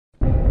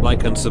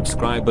Like and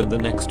subscribe in the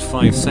next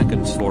 5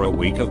 seconds for a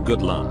week of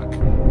good luck.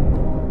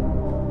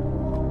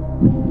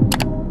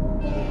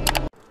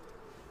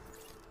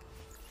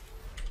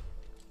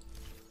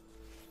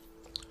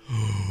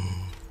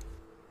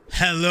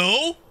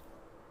 Hello?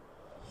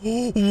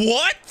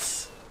 What?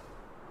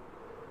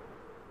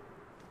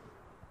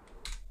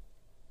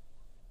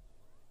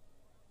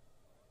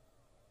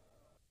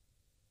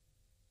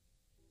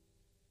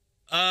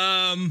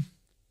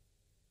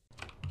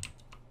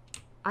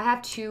 I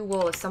have 2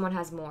 wool if someone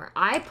has more.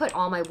 I put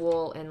all my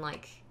wool in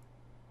like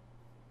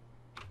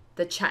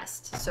the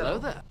chest. So Hello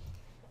there.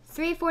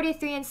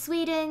 343 in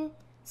Sweden.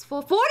 It's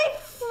 440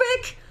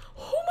 frick!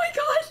 Oh my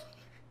god!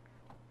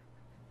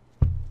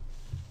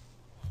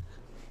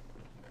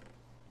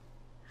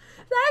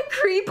 That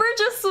creeper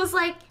just was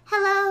like,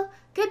 hello,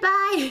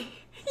 goodbye.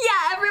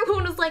 Yeah,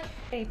 everyone was like,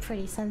 very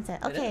pretty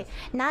sunset. Okay,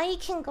 now you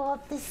can go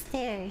up the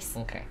stairs.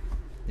 Okay.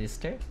 These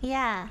stairs?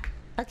 Yeah.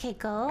 Okay,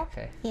 go.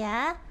 Okay.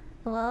 Yeah.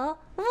 Whoa.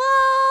 Whoa!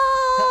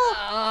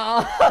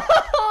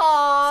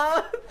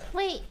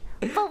 Wait,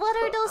 but what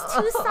are those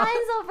 2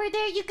 signs over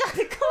there? You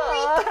gotta go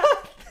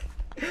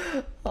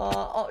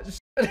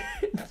read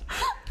them.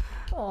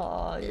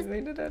 Oh, you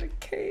made it out of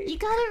cake. You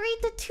gotta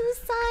read the 2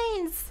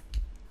 signs.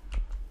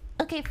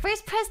 Okay,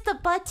 first press the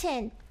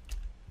button.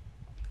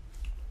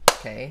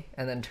 Okay,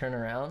 and then turn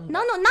around.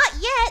 No, not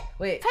yet.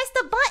 Wait. Press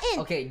the button.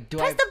 Okay,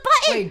 press the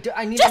button. Wait,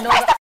 I need Just to know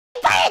press the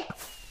button.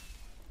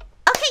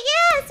 Okay,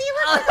 yeah, see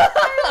what's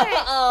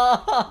perfect.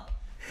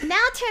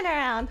 Now turn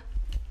around.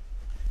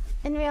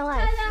 In real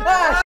life.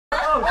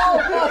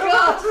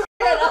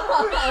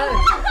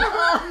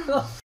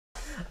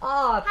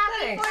 Oh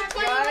thanks,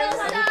 guys.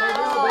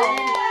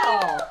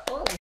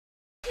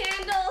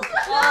 candles.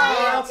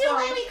 Too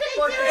late, we couldn't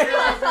do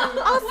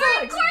it. Also,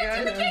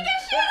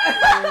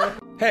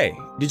 Hey,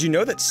 did you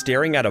know that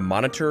staring at a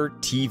monitor,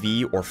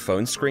 TV, or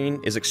phone screen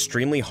is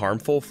extremely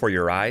harmful for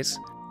your eyes?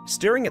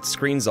 Staring at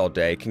screens all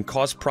day can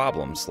cause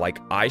problems like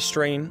eye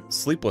strain,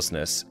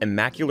 sleeplessness, and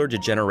macular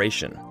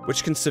degeneration,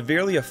 which can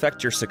severely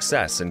affect your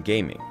success in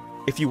gaming.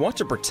 If you want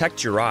to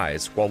protect your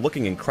eyes while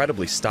looking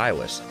incredibly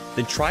stylish,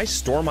 then try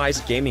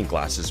STORMEYES gaming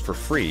glasses for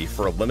free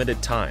for a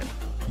limited time.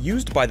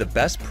 Used by the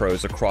best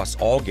pros across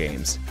all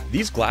games,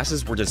 these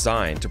glasses were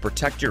designed to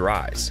protect your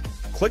eyes.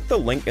 Click the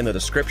link in the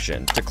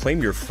description to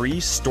claim your free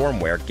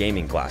Stormwear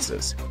gaming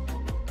glasses.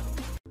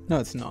 No,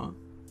 it's not.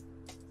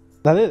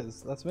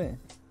 That's me.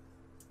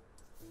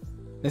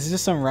 This is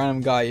just some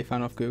random guy you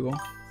found off Google.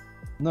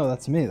 No,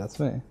 that's me.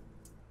 Can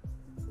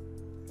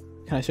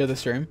I show the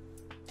stream?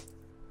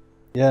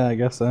 Yeah, I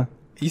guess so. Are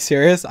you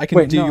serious? I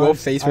can do your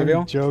face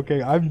reveal? I'm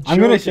joking. I'm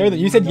gonna show them.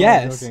 You said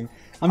yes.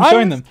 I'm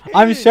showing them.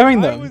 I'm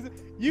showing them.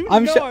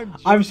 I'm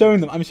showing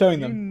them. I'm showing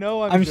them. You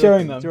know I'm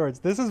showing them. George,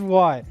 this is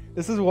why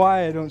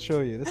I don't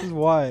show you. This is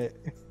why.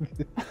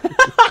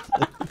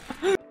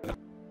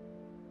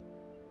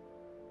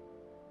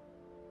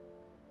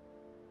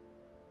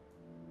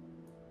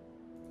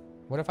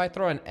 What if I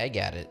throw an egg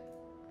at it?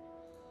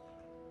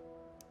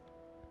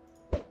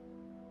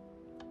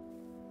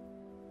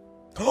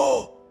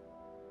 Oh!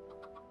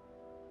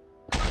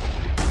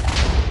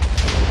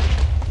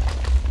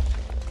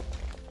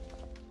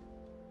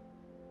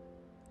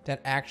 That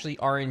actually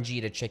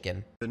RNG'd a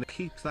chicken. Then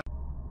keep that.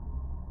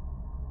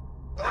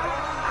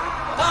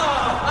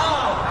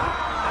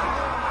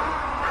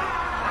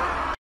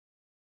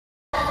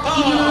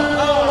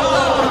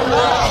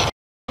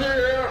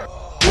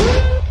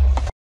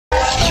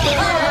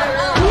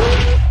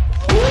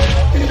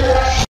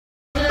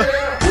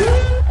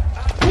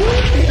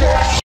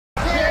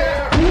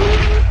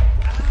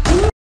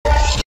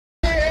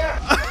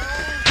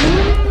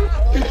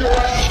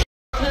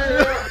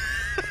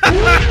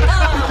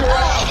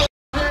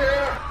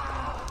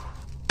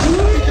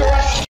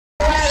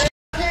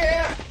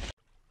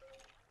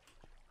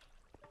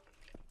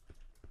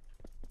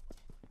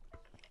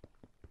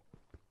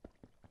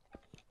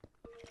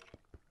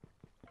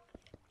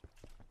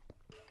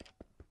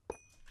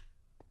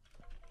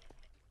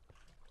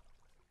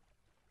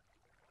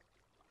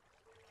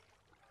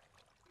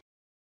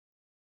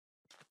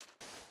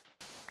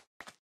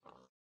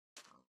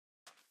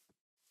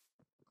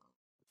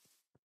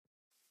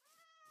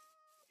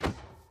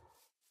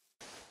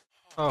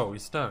 Oh, we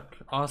stuck.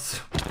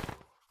 Awesome.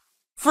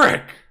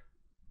 Frick!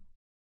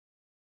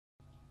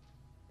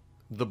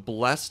 The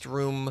blessed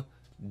room,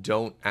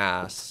 don't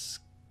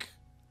ask.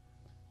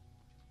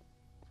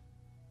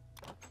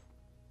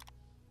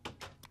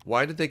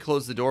 Why did they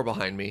close the door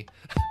behind me?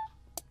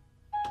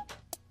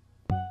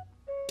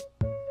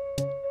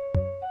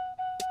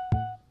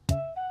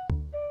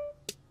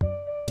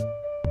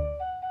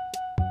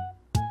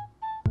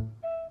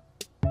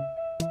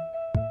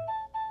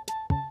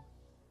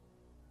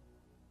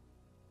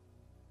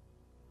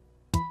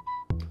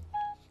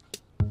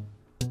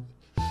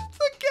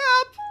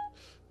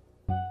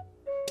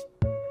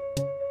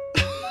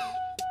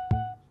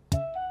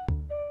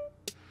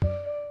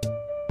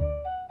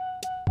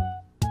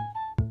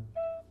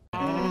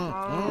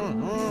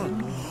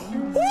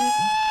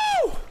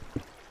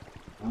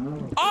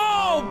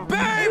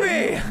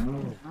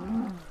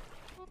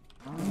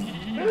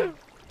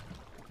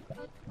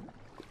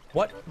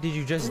 What did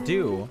you just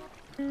do?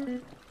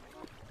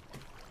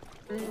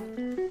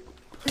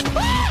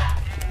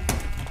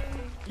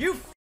 You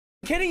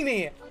kidding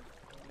me?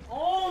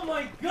 Oh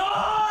my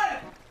god!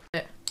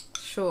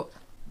 Sure.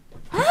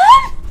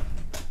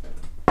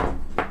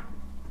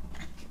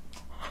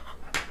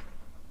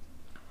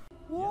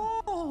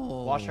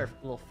 Whoa! Wash our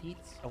little feet.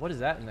 Oh, what is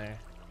that in there?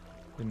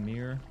 The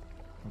mirror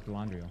of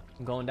Galandriel.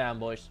 I'm going down,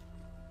 boys.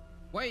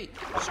 Wait!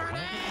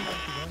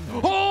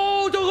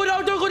 Oh! Don't go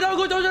down! Don't go down!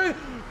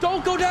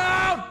 Don't go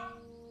down!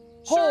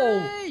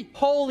 Oh!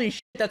 Holy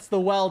shit! That's the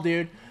well,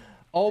 dude.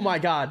 Oh my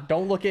god!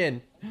 Don't look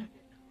in.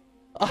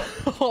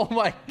 Oh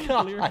my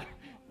god!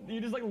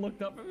 You just like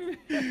looked up at me.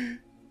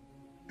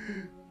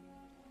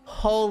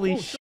 Holy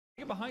shit!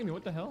 Get behind me!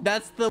 What the hell?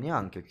 That's the.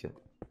 Neanche che.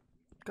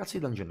 Cazzo di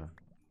dungeon.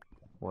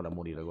 Ora a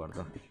morire,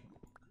 guarda.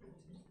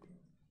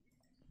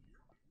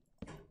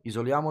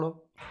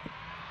 Isoliamolo.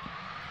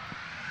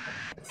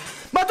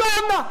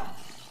 Madonna!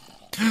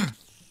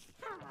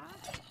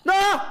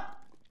 No!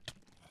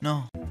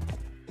 No.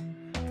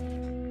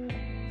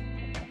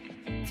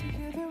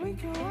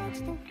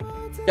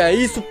 Que é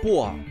isso,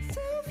 porra?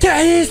 Que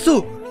é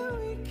isso?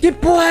 Que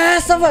porra é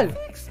essa, velho?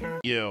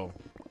 Yo.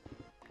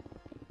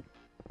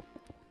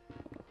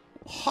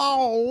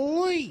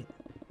 Holy.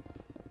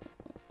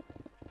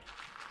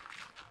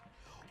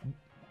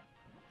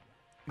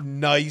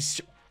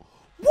 Nice.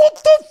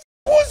 What the f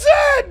was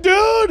that,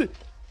 dude?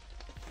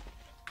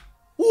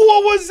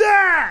 What was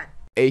that?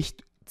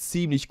 Echt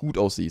ziemlich gut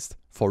aussiehst.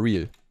 For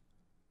real.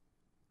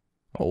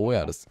 Oh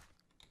ja, das...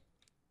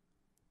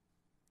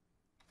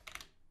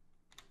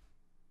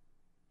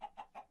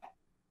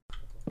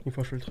 Une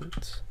fois je le truc.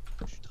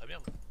 Je suis très bien.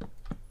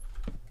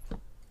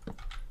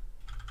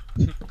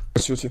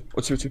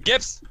 Au-dessus.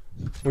 Geps.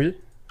 Oui.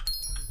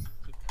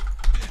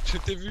 Je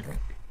t'ai vu.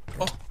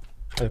 Oh.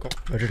 Ah d'accord,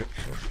 bah GG.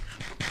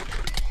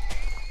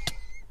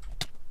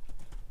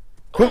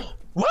 Quoi?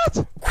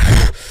 What?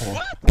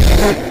 What?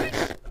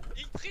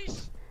 Il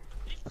triche.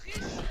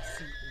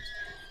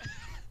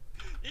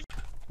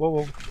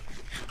 Wow.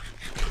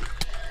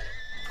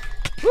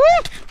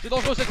 C'est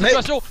dangereux cette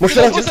situation. Moi,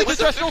 C'est dangereux cette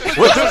situation.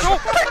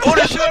 Oh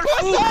le cheval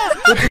fou.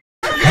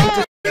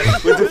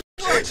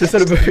 C'est ça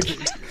le bug.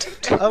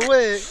 Ah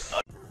ouais.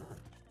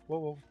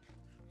 Wow.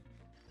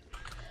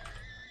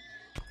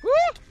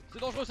 C'est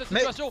dangereux cette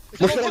situation.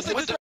 C'est Moi, dangereux cette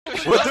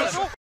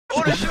situation.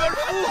 Oh le cheval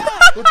fou.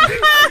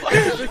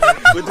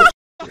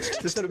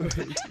 C'est ça le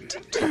bug.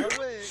 Ah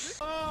ouais.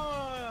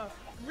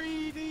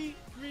 Greedy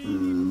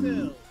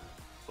pill.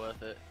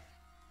 Worth it.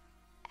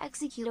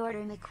 Execute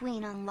Order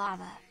McQueen on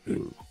lava.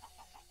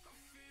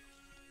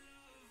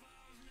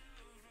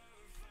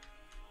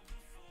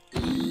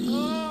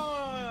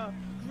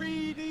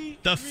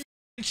 The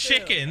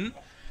chicken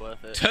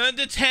turned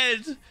its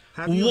head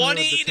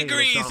 180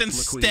 degrees and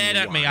stared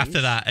at me after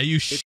that. Are you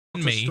shitting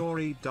me?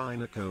 Story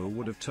Dinoco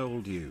would have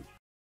told you.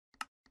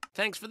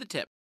 Thanks for the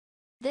tip.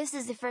 This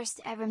is the first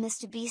ever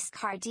Mr. Beast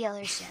car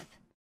dealership.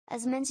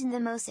 As mentioned, the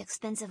most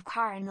expensive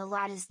car in the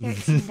lot is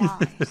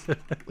 $13.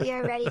 We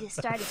are ready to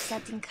start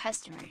accepting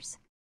customers.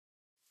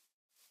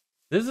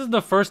 This is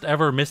the first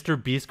ever Mr.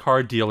 Beast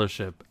car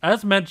dealership.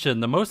 As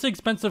mentioned, the most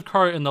expensive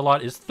car in the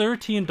lot is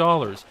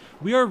 $13.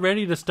 We are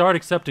ready to start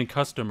accepting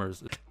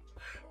customers.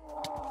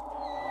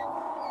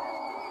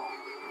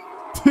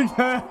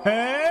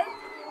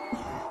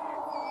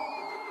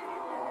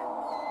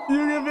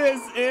 Junge, wer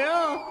ist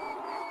er?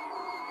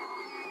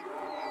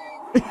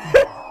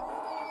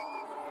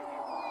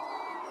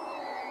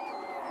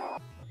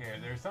 Okay,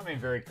 there's something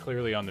very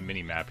clearly on the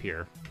mini-map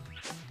here.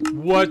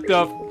 What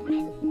the